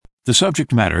The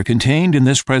subject matter contained in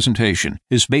this presentation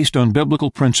is based on biblical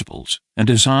principles and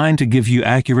designed to give you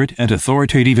accurate and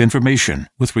authoritative information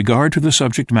with regard to the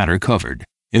subject matter covered.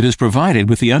 It is provided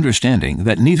with the understanding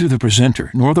that neither the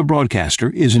presenter nor the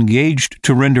broadcaster is engaged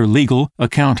to render legal,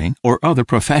 accounting, or other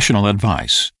professional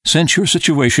advice. Since your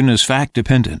situation is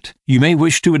fact-dependent, you may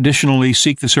wish to additionally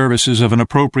seek the services of an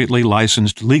appropriately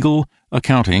licensed legal,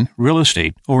 accounting, real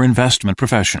estate, or investment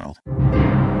professional.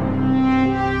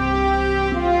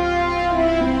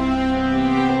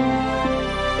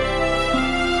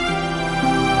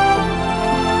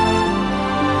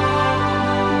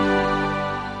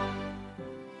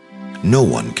 No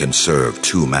one can serve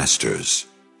two masters.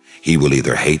 He will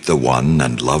either hate the one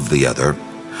and love the other,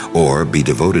 or be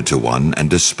devoted to one and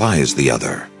despise the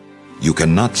other. You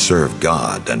cannot serve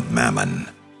God and mammon.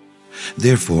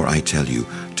 Therefore, I tell you,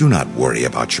 do not worry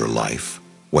about your life,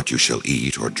 what you shall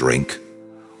eat or drink,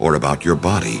 or about your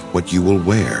body, what you will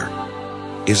wear.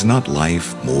 Is not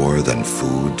life more than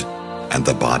food, and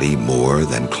the body more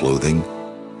than clothing?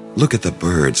 Look at the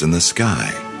birds in the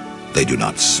sky. They do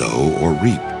not sow or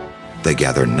reap. They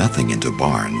gather nothing into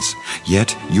barns,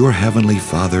 yet your heavenly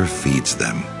Father feeds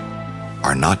them.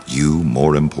 Are not you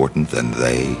more important than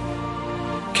they?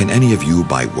 Can any of you,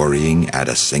 by worrying, add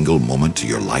a single moment to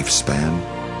your lifespan?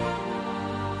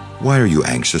 Why are you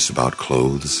anxious about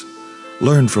clothes?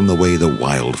 Learn from the way the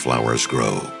wildflowers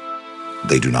grow.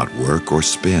 They do not work or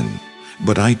spin,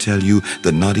 but I tell you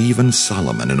that not even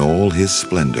Solomon in all his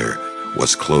splendor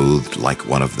was clothed like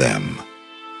one of them.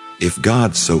 If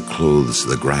God so clothes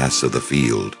the grass of the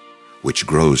field, which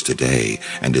grows today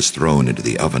and is thrown into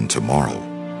the oven tomorrow,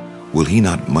 will he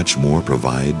not much more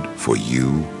provide for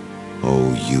you,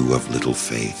 O you of little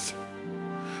faith?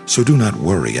 So do not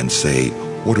worry and say,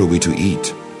 what are we to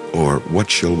eat? Or what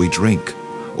shall we drink?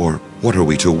 Or what are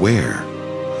we to wear?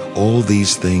 All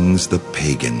these things the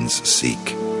pagans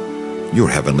seek. Your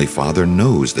heavenly Father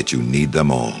knows that you need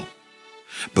them all.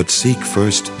 But seek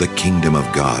first the kingdom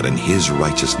of God and his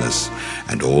righteousness,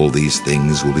 and all these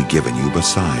things will be given you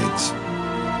besides.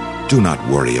 Do not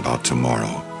worry about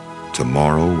tomorrow.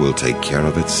 Tomorrow will take care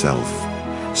of itself.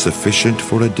 Sufficient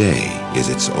for a day is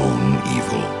its own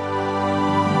evil.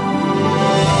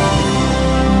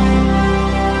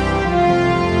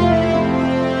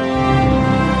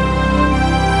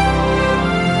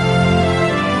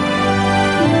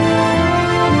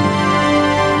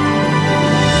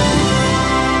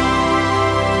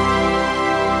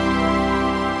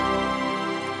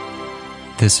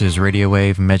 This is Radio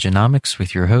Wave Mejanomics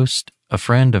with your host, a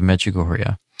friend of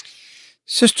Medjugorje.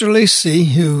 Sister Lucy,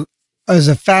 who is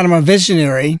a Fatima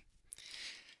visionary,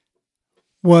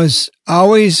 was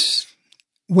always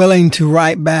willing to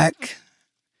write back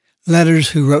letters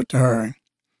who wrote to her. And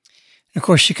of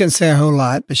course, she couldn't say a whole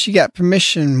lot, but she got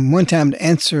permission one time to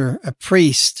answer a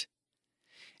priest,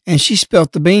 and she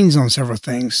spilled the beans on several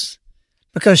things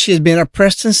because she had been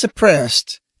oppressed and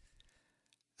suppressed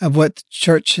of what the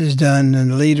church has done and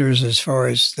the leaders as far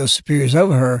as those superiors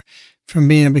over her from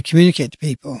being able to communicate to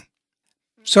people.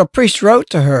 So a priest wrote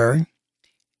to her,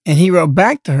 and he wrote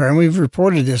back to her, and we've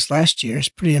reported this last year. It's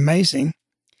pretty amazing.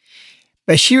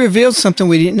 But she revealed something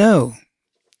we didn't know.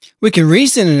 We can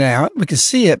reason it out, we can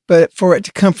see it, but for it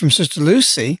to come from Sister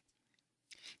Lucy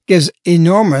gives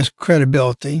enormous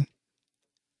credibility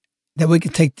that we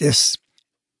can take this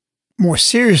more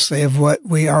seriously of what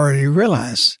we already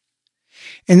realize.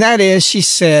 And that is, she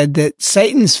said that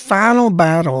Satan's final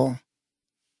battle,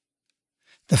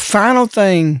 the final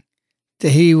thing that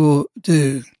he will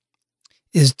do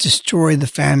is destroy the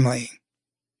family.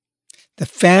 The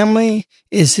family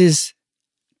is his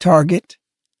target,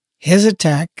 his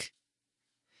attack,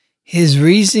 his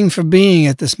reason for being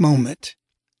at this moment.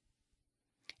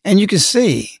 And you can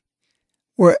see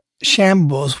what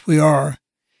shambles we are.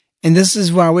 And this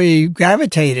is why we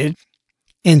gravitated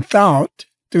in thought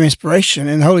through inspiration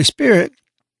and the Holy Spirit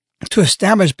to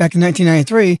establish back in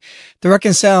 1993 the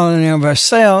reconciling of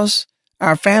ourselves,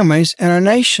 our families, and our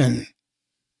nation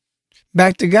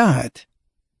back to God.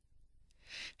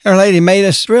 Our Lady made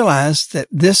us realize that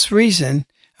this reason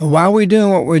of why we're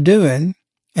doing what we're doing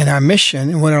and our mission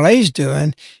and what Our Lady's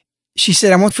doing, she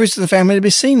said, I want the fruits of the family to be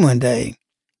seen one day.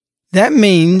 That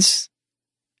means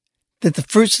that the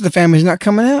fruits of the family is not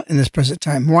coming out in this present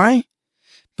time. Why?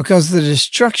 Because of the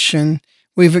destruction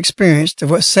we've experienced of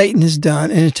what Satan has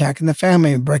done in attacking the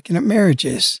family and breaking up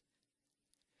marriages.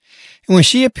 And when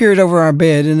she appeared over our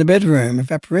bed in the bedroom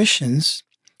of apparitions,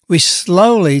 we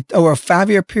slowly, over a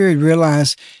 5-year period,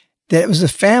 realized that it was the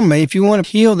family. If you want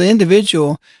to heal the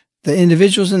individuals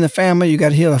in the family, you got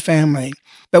to heal the family.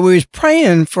 But we was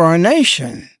praying for our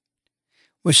nation.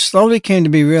 which slowly came to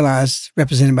be realized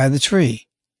represented by the tree.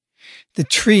 The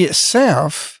tree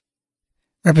itself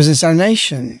represents our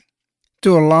nation.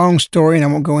 Through a long story, and I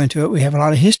won't go into it, we have a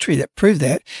lot of history that prove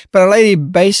that. But a lady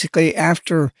basically,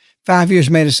 after 5 years,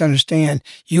 made us understand,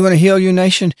 you want to heal your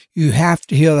nation, you have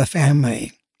to heal the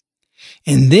family.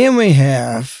 And then we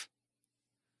have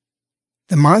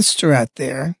the monster out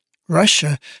there,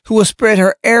 Russia, who will spread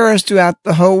her arrows throughout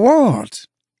the whole world.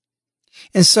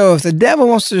 And so if the devil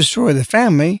wants to destroy the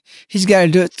family, he's got to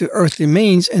do it through earthly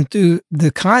means and through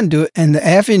the conduit and the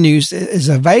avenues that is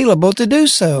available to do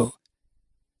so.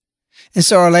 And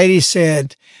so Our Lady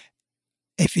said,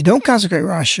 if you don't consecrate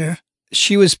Russia,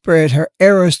 she would spread her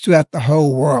arrows throughout the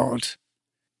whole world.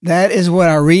 That is what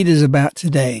our read is about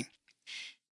today.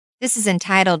 This is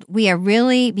entitled, We Are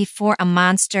Really Before a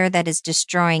Monster That is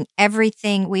Destroying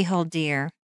Everything We Hold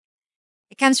Dear.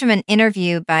 It comes from an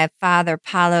interview by Father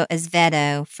Paulo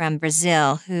Azevedo from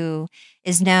Brazil, who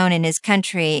is known in his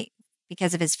country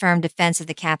because of his firm defense of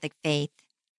the Catholic faith.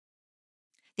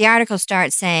 The article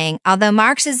starts saying, although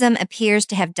Marxism appears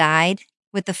to have died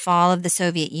with the fall of the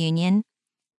Soviet Union,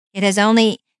 it has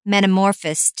only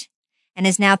metamorphosed and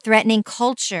is now threatening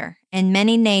culture in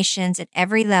many nations at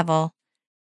every level,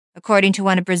 according to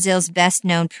one of Brazil's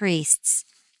best-known priests.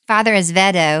 Father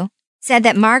Azevedo said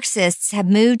that Marxists have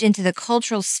moved into the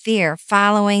cultural sphere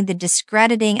following the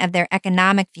discrediting of their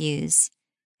economic views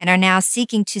and are now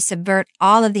seeking to subvert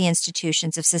all of the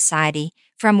institutions of society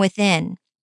from within.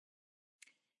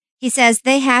 He says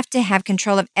they have to have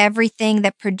control of everything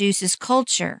that produces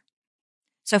culture.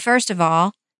 So first of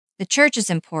all, the church is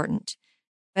important,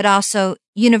 but also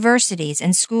universities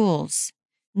and schools,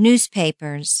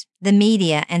 newspapers, the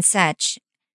media, and such.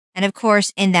 And of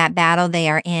course, in that battle they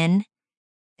are in,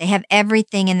 they have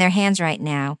everything in their hands right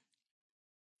now.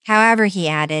 However, he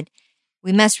added,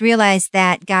 we must realize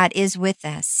that God is with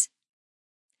us.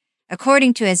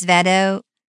 According to Azevedo,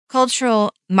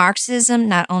 cultural Marxism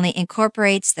not only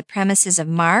incorporates the premises of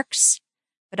Marx,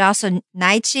 but also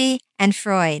Nietzsche and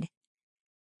Freud.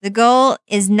 The goal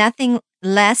is nothing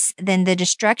less than the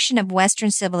destruction of Western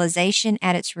civilization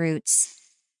at its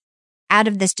roots. Out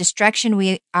of this destruction,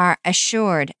 we are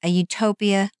assured a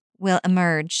utopia will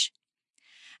emerge.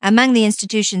 Among the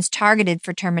institutions targeted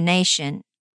for termination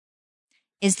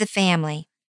is the family.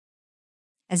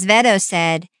 Azevedo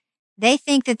said, they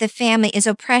think that the family is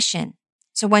oppression.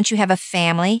 So once you have a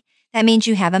family, that means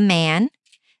you have a man.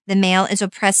 The male is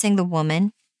oppressing the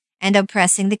woman and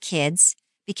oppressing the kids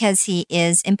because he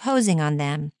is imposing on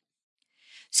them.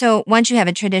 So once you have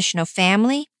a traditional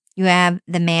family, you have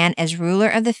the man as ruler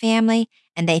of the family,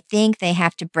 and they think they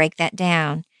have to break that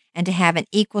down. And to have an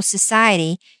equal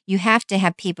society, you have to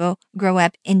have people grow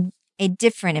up in a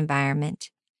different environment.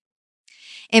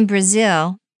 In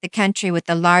Brazil, the country with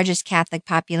the largest Catholic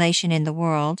population in the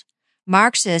world,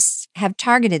 Marxists have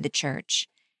targeted the church,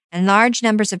 and large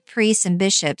numbers of priests and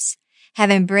bishops have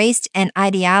embraced an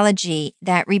ideology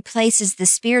that replaces the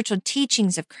spiritual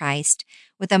teachings of Christ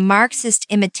with a Marxist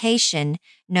imitation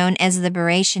known as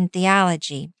liberation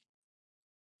theology.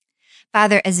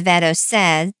 Father Azevedo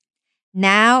said,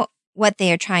 now what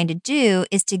they are trying to do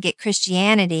is to get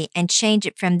Christianity and change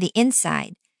it from the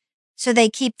inside. So they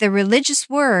keep the religious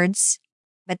words,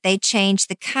 but they change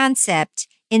the concept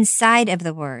inside of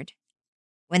the word.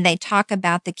 When they talk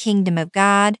about the kingdom of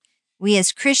God, we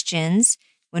as Christians,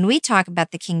 when we talk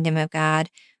about the kingdom of God,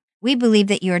 we believe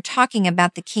that you are talking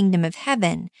about the kingdom of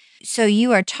heaven. So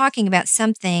you are talking about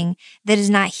something that is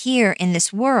not here in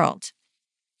this world.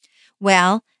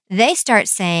 Well, they start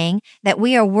saying that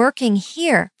we are working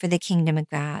here for the kingdom of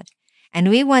God, and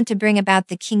we want to bring about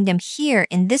the kingdom here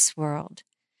in this world.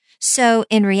 So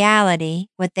in reality,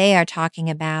 what they are talking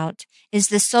about is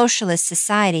the socialist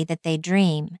society that they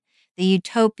dream. The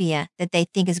utopia that they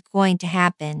think is going to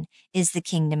happen is the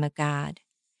kingdom of God.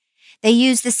 They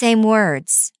use the same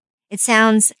words. It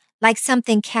sounds like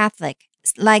something Catholic,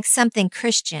 like something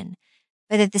Christian,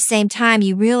 but at the same time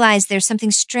you realize there's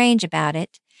something strange about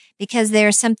it because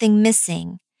there's something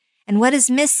missing. And what is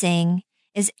missing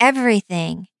is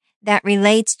everything that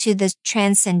relates to the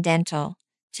transcendental,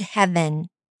 to heaven,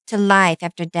 to life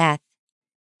after death.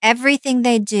 Everything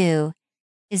they do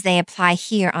is they apply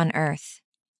here on earth.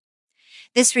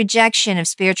 This rejection of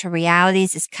spiritual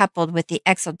realities is coupled with the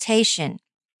exaltation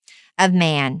of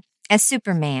man as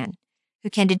Superman, who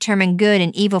can determine good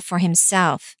and evil for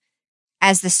himself,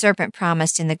 as the serpent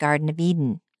promised in the Garden of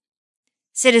Eden.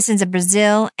 Citizens of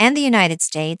Brazil and the United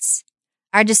States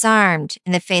are disarmed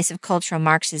in the face of cultural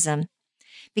Marxism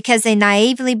because they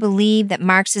naively believe that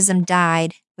Marxism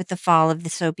died with the fall of the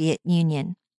Soviet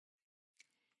Union.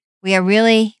 We are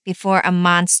really before a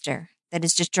monster that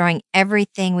is destroying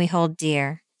everything we hold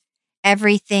dear,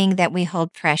 everything that we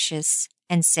hold precious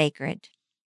and sacred.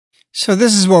 So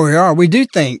this is where we are. We do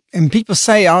think, and people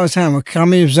say all the time, when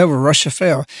communism was over, Russia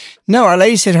fell. No, Our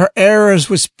Lady said her errors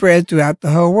would spread throughout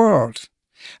the whole world.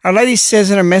 Our Lady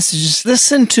says in her messages,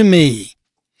 listen to me.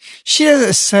 She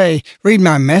doesn't say, read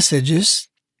my messages.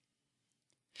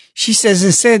 She says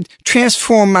instead,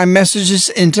 transform my messages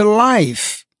into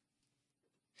life.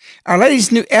 Our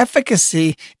Lady's new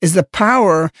efficacy is the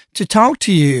power to talk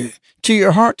to you, to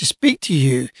your heart, to speak to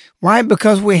you. Why?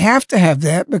 Because we have to have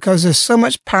that, because there's so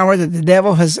much power that the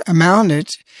devil has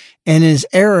amounted in his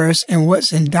errors and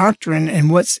what's in doctrine and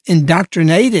what's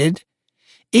indoctrinated,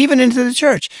 even into the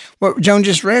church. What Joan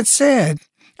just read said,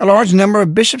 a large number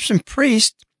of bishops and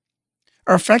priests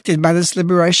are affected by this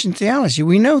liberation theology.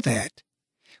 We know that.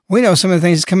 We know some of the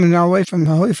things coming our way from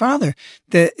the Holy Father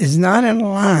that is not in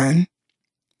line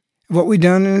with what we've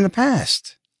done in the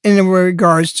past in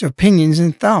regards to opinions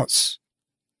and thoughts.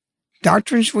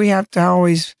 Doctrines we have to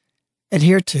always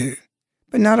adhere to,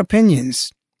 but not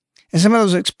opinions. And some of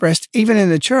those expressed even in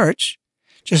the church,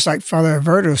 just like Father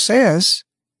Alberto says,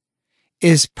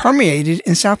 is permeated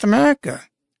in South America.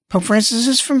 Pope Francis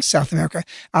is from South America.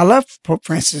 I love Pope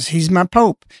Francis. He's my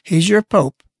Pope. He's your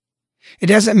Pope. It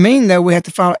doesn't mean, though, we have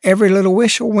to follow every little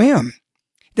wish or whim.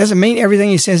 It doesn't mean everything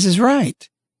he says is right,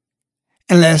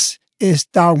 unless it's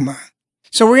dogma.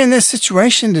 So we're in this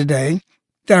situation today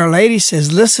that Our Lady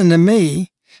says, listen to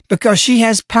me, because she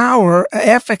has power,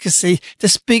 efficacy to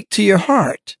speak to your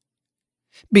heart,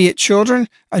 be it children,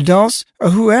 adults, or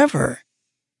whoever.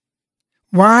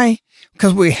 Why?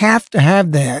 Because we have to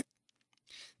have that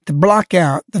to block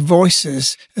out the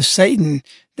voices of Satan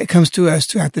that comes to us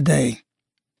throughout the day.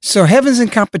 So heaven's in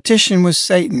competition with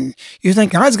Satan. You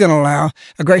think God's going to allow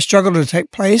a great struggle to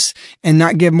take place and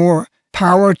not give more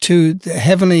power to the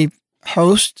heavenly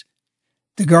host,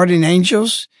 the guardian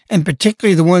angels, and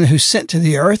particularly the one who's sent to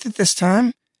the earth at this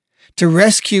time to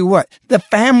rescue what? The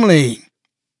family.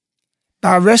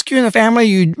 By rescuing the family,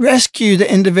 you rescue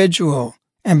the individual.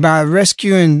 And by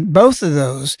rescuing both of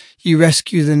those, you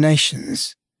rescue the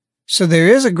nations. So there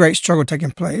is a great struggle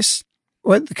taking place.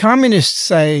 What the communists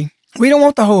say, we don't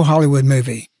want the whole Hollywood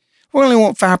movie. We only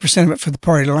want 5% of it for the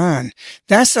party line.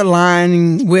 That's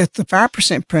aligning with the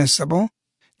 5% principle,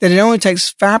 that it only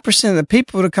takes 5% of the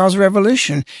people to cause a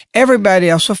revolution. Everybody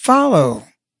else will follow.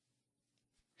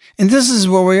 And this is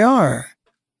where we are.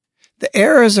 The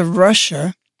errors of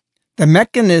Russia, the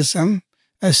mechanism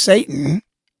of Satan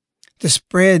to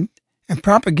spread and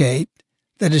propagate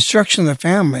the destruction of the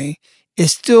family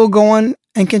is still going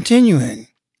and continuing.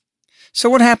 So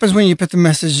what happens when you put the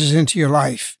messages into your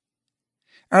life?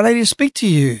 Our Lady will speak to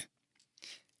you.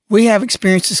 We have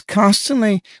experiences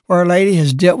constantly where Our Lady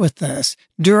has dealt with us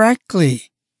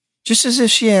directly, just as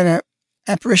if she had an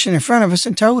apparition in front of us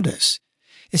and told us.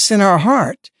 It's in our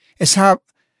heart. It's how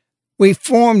we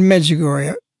formed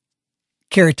Medjugorje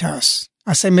Caritas.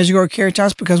 I say Medjugorje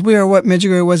Caritas because we are what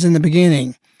Medjugorje was in the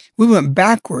beginning. We went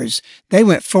backwards. They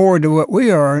went forward to what we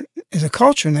are as a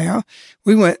culture now.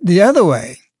 We went the other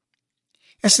way.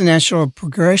 That's the natural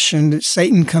progression that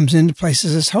Satan comes into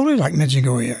places as holy like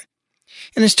Medjugorje,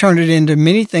 and has turned it into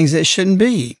many things that it shouldn't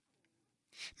be.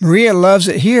 Maria loves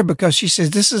it here because she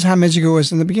says this is how Medjugorje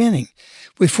was in the beginning.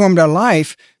 We formed our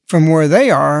life from where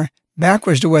they are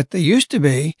backwards to what they used to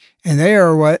be, and they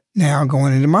are what now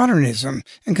going into modernism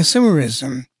and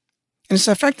consumerism, and it's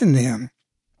affecting them.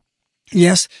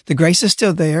 Yes, the grace is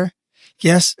still there.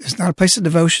 Yes, it's not a place of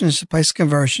devotion, it's a place of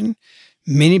conversion.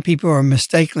 Many people are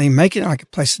mistakenly making it like a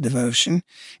place of devotion,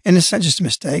 and it's not just a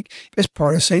mistake, it's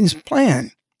part of Satan's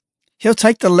plan. He'll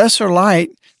take the lesser light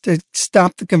to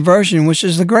stop the conversion, which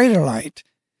is the greater light.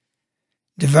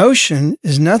 Devotion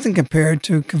is nothing compared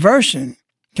to conversion.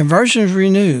 Conversion is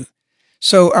renew.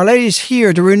 So Our Lady's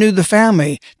here to renew the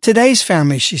family. Today's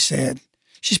family, she said.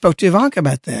 She spoke to Ivanka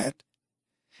about that.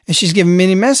 And she's given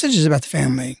many messages about the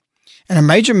family. And a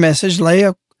major message, lay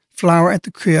a flower at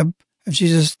the crib of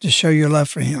Jesus to show your love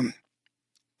for him.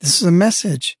 This is a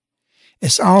message.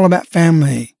 It's all about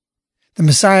family. The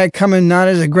Messiah coming not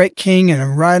as a great king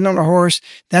and riding on a horse,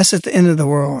 that's at the end of the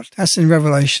world. That's in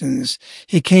Revelations.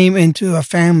 He came into a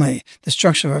family, the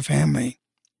structure of a family.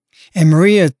 And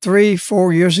Maria,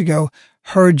 3-4 years ago,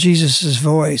 heard Jesus'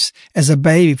 voice as a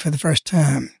baby for the first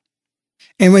time.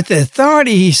 And with the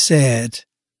authority, he said,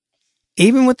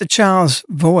 even with the child's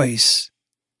voice,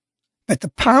 but the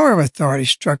power of authority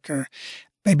struck her.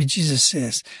 Baby Jesus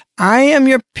says, I am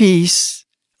your peace,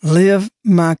 live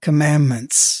my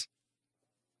commandments.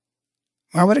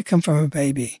 Why would it come from a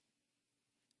baby?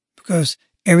 Because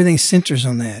everything centers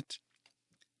on that.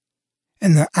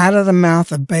 and out of the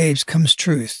mouth of babes comes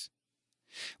truth.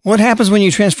 What happens when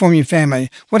you transform your family?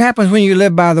 What happens when you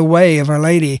live by the way of Our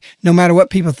Lady, no matter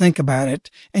what people think about it,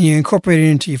 and you incorporate it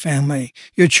into your family?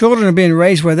 Your children are being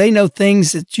raised where they know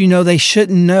things that you know they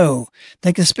shouldn't know.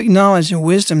 They can speak knowledge and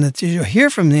wisdom that you'll hear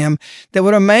from them that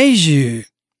would amaze you,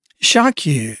 shock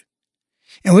you.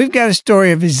 And we've got a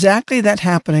story of exactly that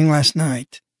happening last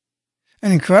night.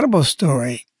 An incredible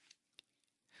story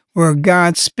where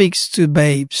God speaks to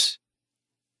babes.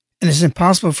 And it's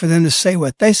impossible for them to say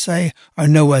what they say or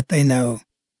know what they know.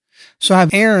 So I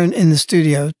have Aaron in the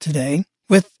studio today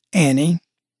with Annie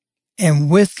and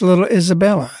with little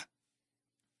Isabella.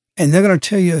 And they're going to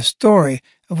tell you a story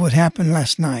of what happened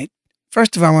last night.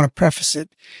 First of all, I want to preface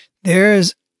it. There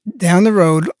is down the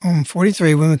road on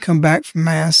 43 when we come back from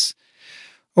Mass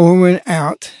or we went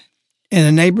out in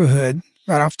a neighborhood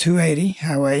right off 280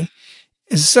 highway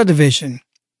is a subdivision.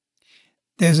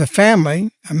 There's a family,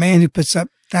 a man who puts up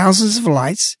thousands of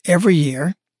lights every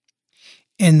year,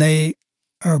 and they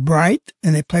are bright,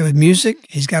 and they play with music.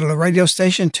 He's got a radio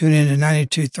station tuned in to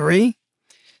 92.3,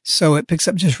 so it picks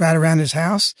up just right around his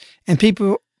house, and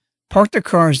people park their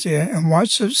cars there and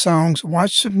watch the songs,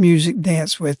 watch the music,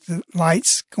 dance with the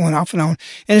lights going off and on,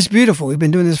 and it's beautiful. We've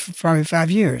been doing this for probably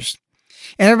 5 years,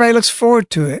 and everybody looks forward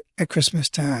to it at Christmas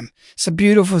time. It's a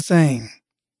beautiful thing.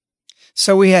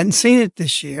 So we hadn't seen it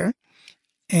this year,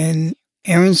 and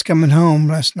Aaron's coming home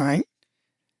last night,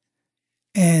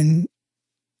 and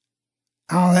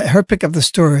I'll let her pick up the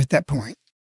story at that point.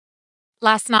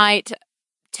 Last night,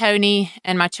 Tony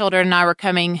and my children and I were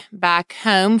coming back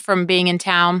home from being in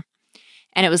town,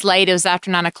 and it was late. It was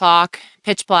after 9 o'clock,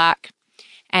 pitch black,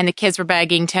 and the kids were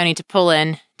begging Tony to pull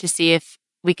in to see if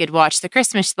we could watch the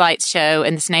Christmas lights show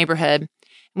in this neighborhood.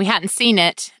 We hadn't seen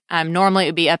it. Normally, it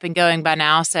would be up and going by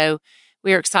now, so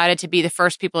we were excited to be the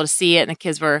first people to see it, and the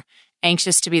kids were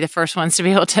anxious to be the first ones to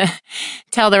be able to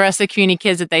tell the rest of the community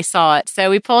kids that they saw it.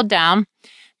 So we pulled down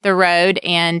the road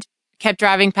and kept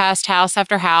driving past house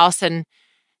after house and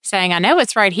saying, I know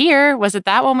it's right here. Was it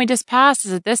that one we just passed?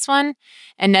 Is it this one?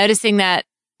 And noticing that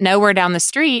nowhere down the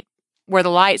street were the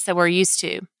lights that we're used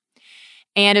to.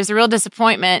 And it was a real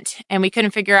disappointment, and we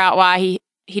couldn't figure out why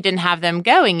he didn't have them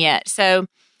going yet. So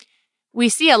we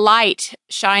see a light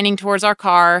shining towards our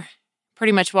car,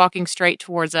 pretty much walking straight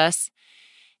towards us.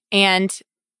 And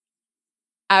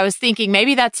I was thinking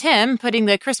maybe that's him putting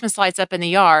the Christmas lights up in the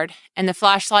yard. And the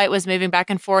flashlight was moving back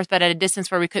and forth, but at a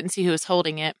distance where we couldn't see who was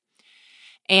holding it.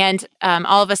 And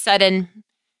all of a sudden,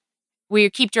 we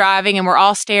keep driving and we're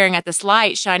all staring at this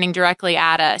light shining directly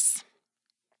at us.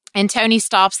 And Tony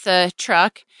stops the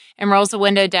truck and rolls the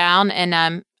window down.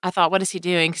 And I thought, what is he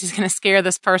doing? Because he's going to scare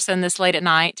this person this late at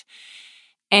night.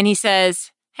 And he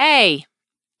says, hey.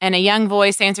 And a young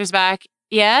voice answers back,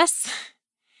 yes.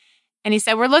 And he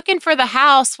said, we're looking for the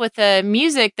house with the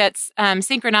music that's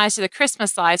synchronized to the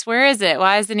Christmas lights. Where is it?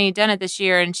 Why hasn't he done it this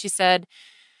year? And she said,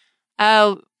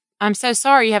 oh, I'm so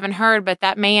sorry you haven't heard, but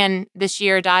that man this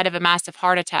year died of a massive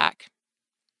heart attack.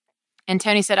 And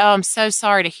Tony said, oh, I'm so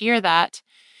sorry to hear that.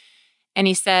 And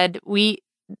he said, we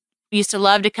used to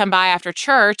love to come by after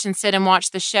church and sit and watch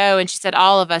the show. And she said,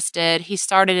 all of us did. He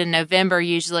started in November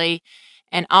usually,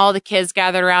 and all the kids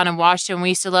gathered around and watched him. We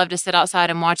used to love to sit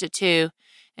outside and watch it too.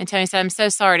 And Tony said, I'm so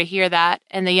sorry to hear that.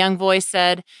 And the young voice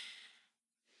said,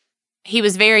 he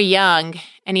was very young,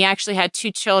 and he actually had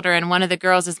 2 children. One of the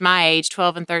girls is my age,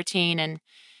 12 and 13, and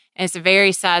it's a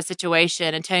very sad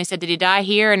situation. And Tony said, did he die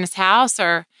here in his house,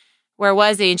 or where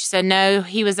was he? And she said, no,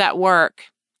 he was at work.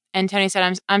 And Tony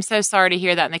said, I'm so sorry to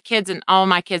hear that. And the kids and all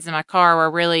my kids in my car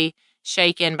were really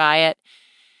shaken by it.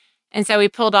 And so we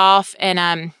pulled off, and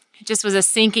it just was a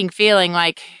sinking feeling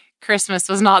like Christmas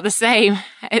was not the same.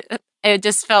 It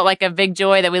just felt like a big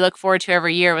joy that we look forward to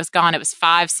every year was gone. It was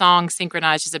 5 songs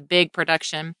synchronized, just a big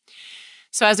production.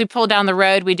 So as we pull down the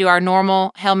road, we do our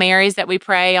normal Hail Marys that we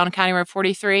pray on County Road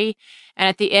 43. And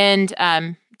at the end,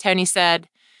 Tony said,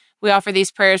 we offer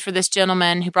these prayers for this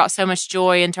gentleman who brought so much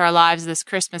joy into our lives this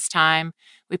Christmas time.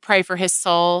 We pray for his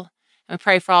soul, and we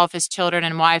pray for all of his children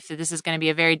and wife that this is going to be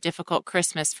a very difficult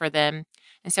Christmas for them.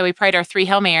 And so we prayed our 3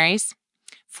 Hail Marys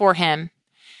for him.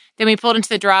 Then we pulled into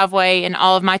the driveway, and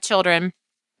all of my children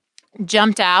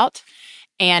jumped out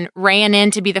and ran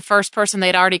in to be the first person.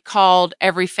 They'd already called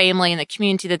every family in the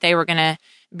community that they were going to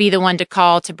be the one to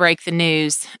call to break the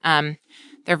news.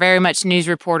 They're very much news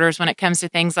reporters when it comes to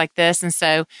things like this. And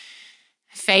so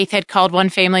Faith had called one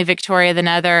family, Victoria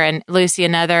another, and Lucy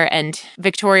another. And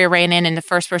Victoria ran in, and the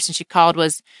first person she called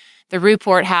was the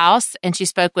Report house. And she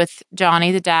spoke with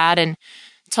Johnny, the dad, and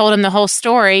told him the whole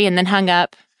story, and then hung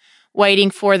up, waiting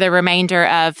for the remainder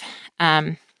of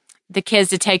the kids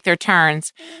to take their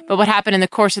turns. But what happened in the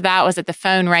course of that was that the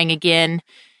phone rang again,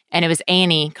 and it was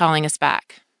Annie calling us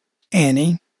back.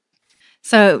 Annie.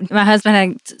 So my husband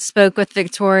had spoke with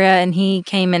Victoria, and he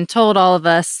came and told all of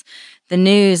us the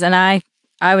news, and I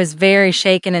was very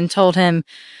shaken and told him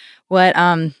what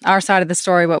our side of the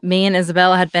story, what me and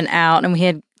Isabella had been out, and we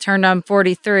had turned on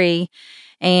 43,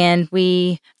 and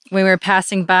when we were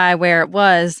passing by where it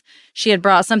was, she had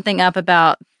brought something up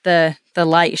about the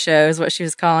light show is what she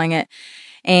was calling it.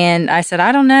 And I said,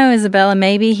 I don't know, Isabella,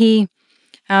 maybe he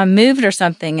moved or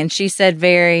something. And she said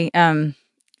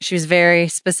she was very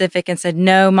specific and said,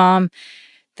 no, Mom,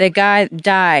 the guy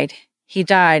died. He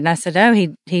died. And I said, oh,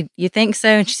 he you think so?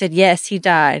 And she said, yes, he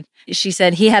died. She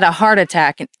said he had a heart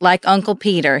attack, like Uncle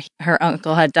Peter. Her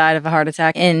uncle had died of a heart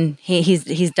attack, and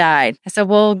he's died. I said,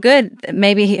 well, good.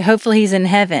 Maybe hopefully he's in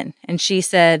heaven. And she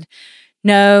said,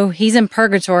 no, he's in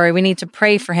purgatory. We need to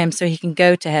pray for him so he can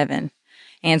go to heaven.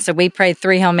 And so we prayed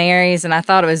 3 Hail Marys, and I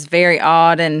thought it was very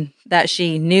odd and that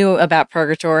she knew about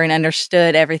purgatory and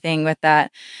understood everything with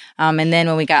that. And then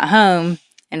when we got home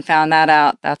and found that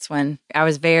out, that's when I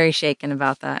was very shaken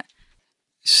about that.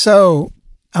 So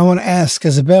I want to ask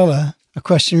Isabella a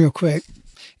question real quick.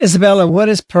 Isabella, what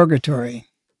is purgatory?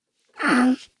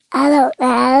 I don't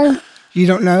know. You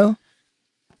don't know?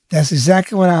 That's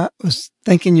exactly what I was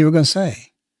thinking you were going to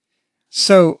say.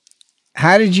 So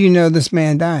how did you know this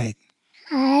man died?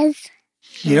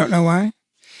 You don't know why?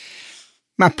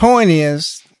 My point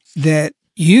is that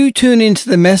you tune into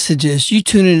the messages, you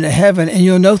tune into heaven, and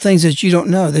you'll know things that you don't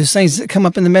know. There's things that come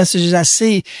up in the messages I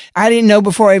see. I didn't know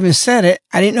before I even said it.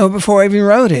 I didn't know before I even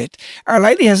wrote it. Our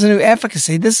Lady has a new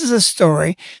efficacy. This is a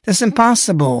story that's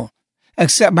impossible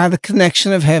except by the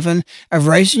connection of heaven, of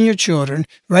raising your children,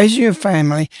 raising your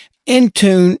family, in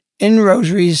tune, in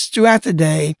rosaries throughout the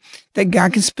day, that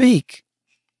God can speak.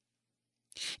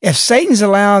 If Satan's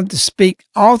allowed to speak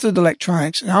all through the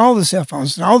electronics and all the cell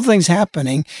phones and all the things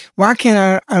happening, why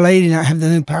can't Our Lady not have the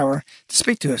new power to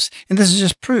speak to us? And this is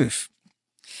just proof.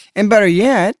 And better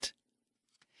yet,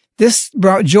 this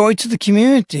brought joy to the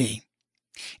community.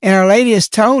 And Our Lady has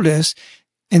told us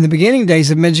in the beginning days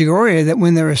of Medjugorje that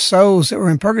when there were souls that were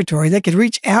in purgatory, they could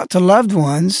reach out to loved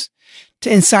ones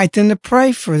to incite them to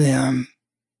pray for them.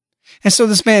 And so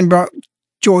this man brought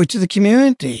joy to the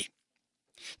community.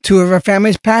 2 of our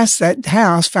families passed that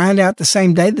house, found out the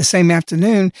same day, the same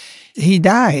afternoon, he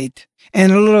died.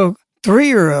 And a little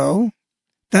 3-year-old,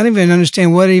 don't even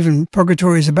understand what even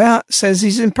purgatory is about, says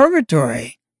he's in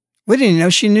purgatory. We didn't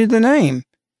know she knew the name.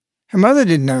 Her mother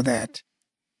didn't know that.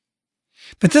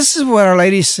 But this is what Our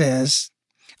Lady says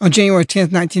on January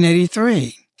 10th,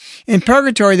 1983. In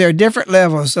purgatory, there are different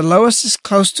levels. The lowest is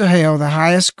close to hell. The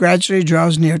highest gradually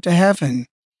draws near to heaven.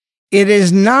 It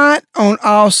is not on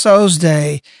All Souls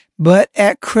Day, but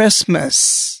at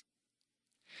Christmas,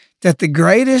 that the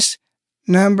greatest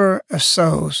number of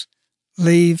souls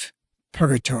leave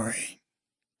purgatory.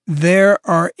 There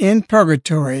are in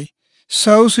purgatory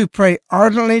souls who pray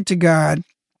ardently to God,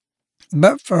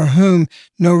 but for whom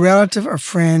no relative or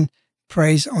friend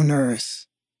prays on earth.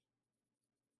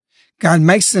 God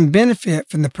makes them benefit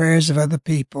from the prayers of other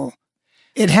people.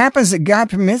 It happens that God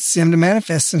permits them to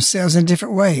manifest themselves in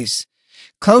different ways.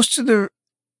 The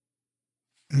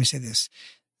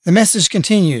message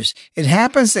continues. It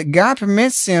happens that God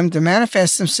permits them to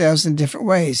manifest themselves in different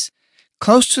ways,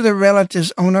 close to their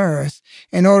relatives on earth,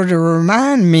 in order to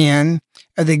remind men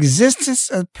of the existence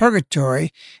of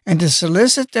purgatory and to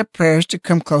solicit their prayers to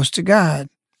come close to God,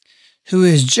 who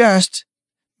is just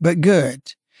but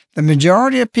good. The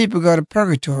majority of people go to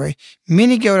purgatory,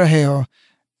 many go to hell,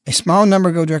 a small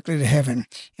number go directly to heaven.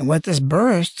 And what this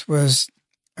birthed was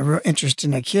a real interest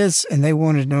in the kids, and they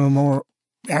wanted to know more.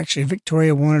 Actually,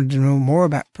 Victoria wanted to know more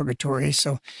about purgatory,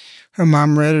 so her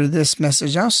mom read her this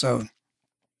message also.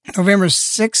 November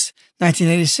 6,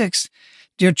 1986.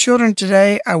 Dear children,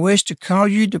 today I wish to call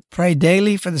you to pray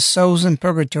daily for the souls in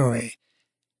purgatory.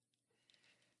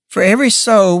 For every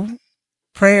soul,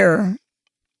 prayer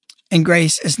and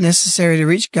grace is necessary to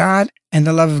reach God and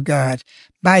the love of God.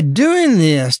 By doing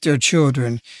this, dear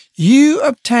children, you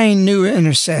obtain new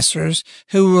intercessors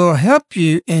who will help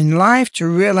you in life to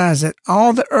realize that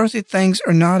all the earthly things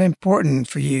are not important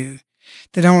for you,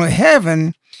 that only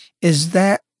heaven is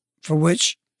that for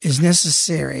which is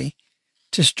necessary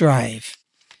to strive.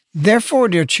 Therefore,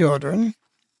 dear children,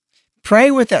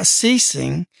 pray without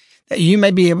ceasing that you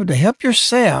may be able to help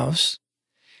yourselves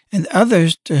and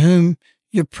others to whom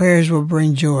your prayers will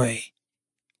bring joy.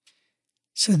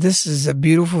 So this is a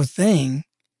beautiful thing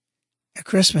at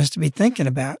Christmas to be thinking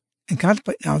about and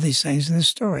contemplating all these things in this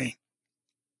story.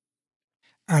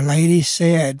 Our Lady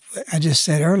said what I just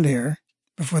said earlier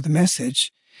before the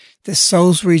message, that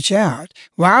souls reach out.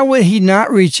 Why would he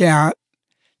not reach out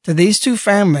to these two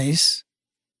families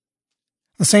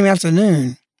the same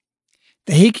afternoon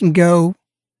that he can go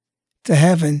to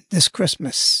heaven this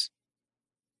Christmas?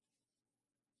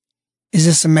 Is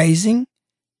this amazing?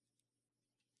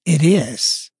 It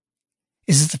is.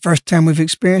 Is it the first time we've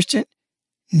experienced it?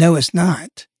 No, it's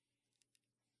not.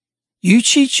 You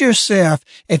cheat yourself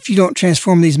if you don't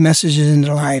transform these messages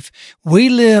into life. We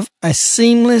live a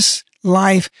seamless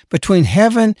life between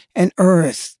heaven and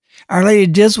earth. Our Lady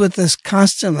deals with us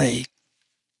constantly.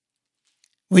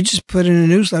 We just put in a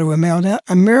newsletter we mailed out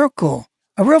a miracle,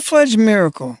 a real-fledged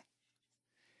miracle.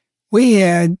 We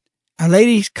had Our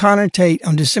Lady connotate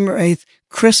on December 8th,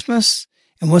 Christmas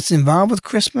and what's involved with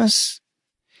Christmas,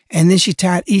 and then she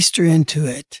tied Easter into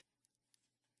it.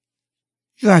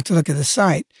 You'll have to look at the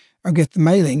site or get the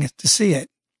mailing to see it.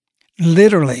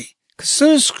 Literally. Because as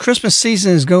soon as Christmas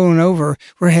season is going over,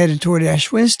 we're headed toward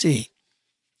Ash Wednesday.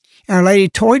 And Our Lady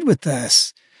toyed with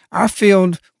us. Our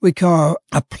field we call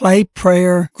a play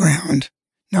prayer ground.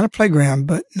 Not a playground,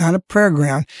 but not a prayer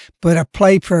ground, but a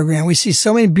play program. We see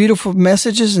so many beautiful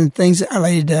messages and things that Our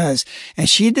Lady does. And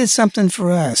she did something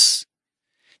for us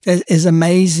that is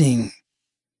amazing.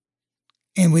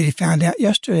 And we found out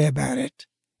yesterday about it.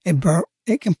 It brought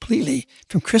it completely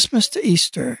from Christmas to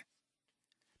Easter.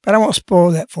 But I won't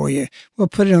spoil that for you. We'll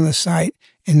put it on the site.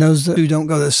 And those who don't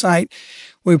go to the site,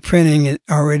 we're printing it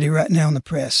already right now in the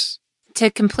press. To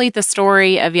complete the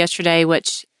story of yesterday,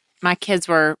 which my kids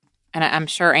were, and I'm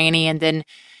sure Annie, and then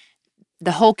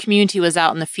the whole community was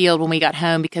out in the field when we got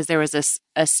home because there was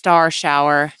a star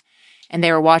shower and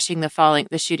they were watching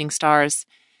the shooting stars.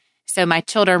 So my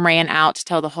children ran out to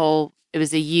tell it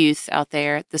was a youth out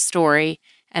there, the story,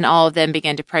 and all of them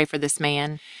began to pray for this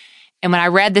man. And when I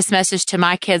read this message to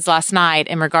my kids last night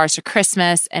in regards to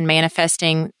Christmas and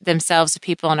manifesting themselves to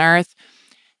people on earth,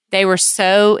 they were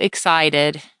so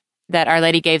excited that Our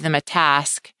Lady gave them a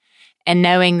task. And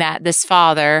knowing that this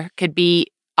father could be,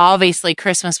 obviously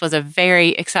Christmas was a very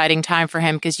exciting time for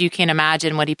him because you can't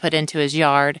imagine what he put into his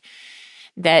yard,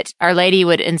 that Our Lady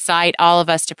would incite all of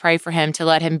us to pray for him, to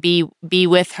let him be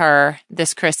with her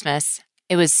this Christmas.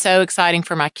 It was so exciting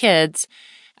for my kids.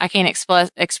 I can't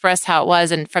express how it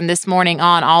was. And from this morning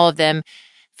on, all of them,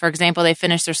 for example, they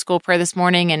finished their school prayer this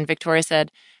morning and Victoria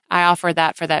said, I offer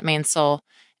that for that man's soul,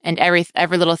 and every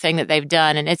little thing that they've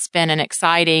done. And it's been an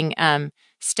exciting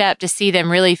step to see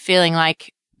them really feeling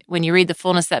like, when you read the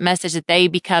fullness of that message, that they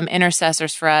become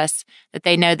intercessors for us, that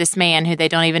they know this man who they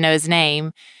don't even know his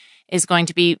name is going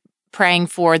to be praying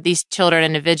for these children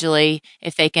individually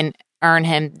if they can earn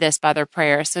him this by their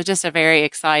prayers. So just a very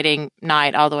exciting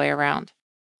night all the way around.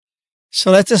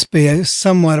 So let this be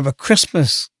somewhat of a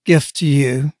Christmas gift to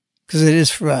you, because it is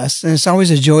for us. And it's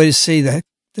always a joy to see the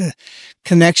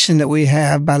connection that we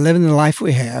have by living the life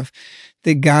we have,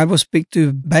 that God will speak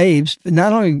to babes. But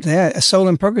not only that, a soul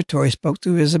in purgatory spoke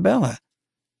to Isabella.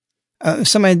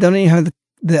 Somebody don't even have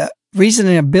the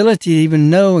reasoning ability to even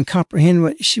know and comprehend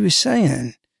what she was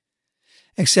saying.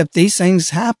 Except these things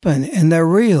happen and they're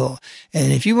real.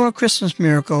 And if you want a Christmas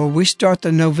miracle, we start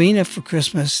the novena for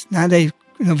Christmas, 9-day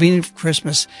novena for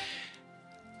Christmas,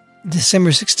 December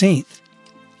 16th.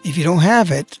 If you don't have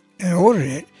it and order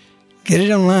it, get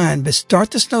it online, but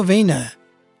start this novena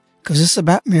because it's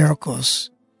about miracles.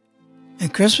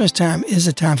 And Christmas time is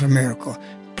a time for miracle.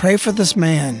 Pray for this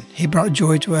man. He brought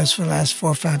joy to us for the last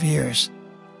 4 or 5 years.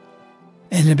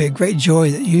 And it'll be a great joy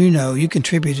that you know you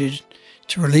contributed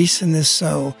to releasing this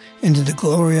soul into the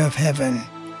glory of heaven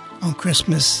on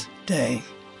Christmas Day.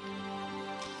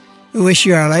 We wish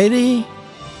you Our Lady.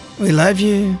 We love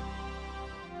you.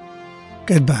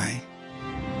 Goodbye.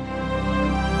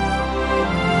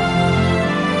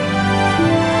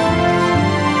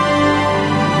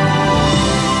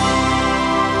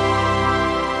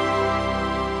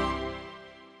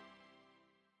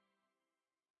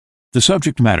 The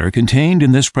subject matter contained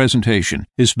in this presentation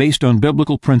is based on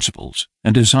biblical principles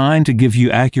and designed to give you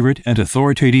accurate and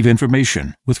authoritative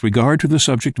information with regard to the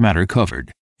subject matter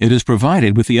covered. It is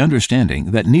provided with the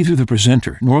understanding that neither the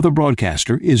presenter nor the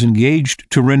broadcaster is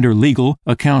engaged to render legal,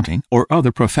 accounting, or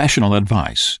other professional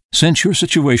advice. Since your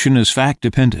situation is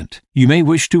fact-dependent, you may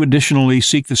wish to additionally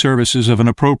seek the services of an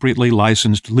appropriately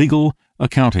licensed legal,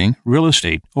 accounting, real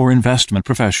estate, or investment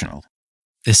professional.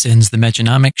 This ends the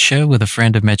Mejanomics Show with a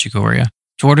Friend of Medjugorje.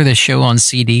 To order this show on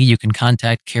CD, you can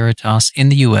contact Caritas in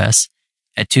the U.S.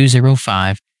 at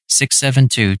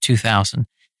 205-672-2000.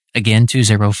 Again,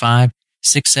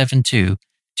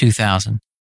 205-672-2000.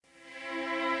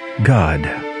 God,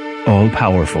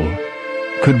 all-powerful,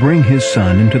 could bring His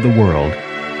Son into the world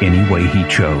any way He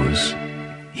chose.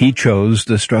 He chose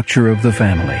the structure of the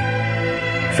family.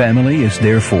 Family is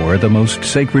therefore the most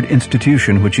sacred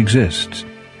institution which exists.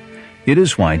 It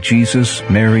is why Jesus,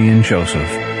 Mary, and Joseph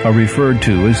are referred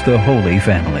to as the Holy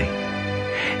Family.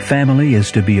 Family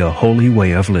is to be a holy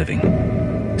way of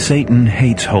living. Satan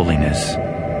hates holiness,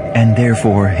 and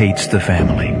therefore hates the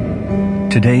family.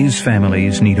 Today's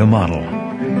families need a model.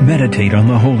 Meditate on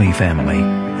the Holy Family,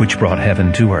 which brought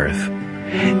heaven to earth.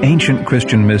 Ancient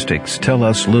Christian mystics tell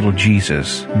us little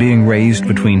Jesus, being raised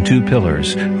between two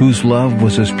pillars, whose love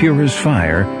was as pure as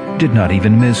fire, did not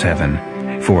even miss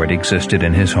heaven, for it existed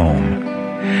in his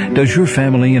home. Does your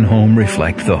family and home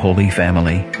reflect the Holy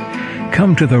Family?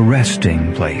 Come to the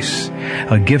Resting Place,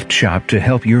 a gift shop to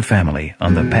help your family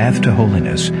on the path to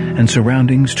holiness and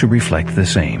surroundings to reflect the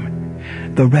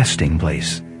same. The Resting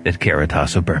Place at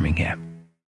Caritas of Birmingham.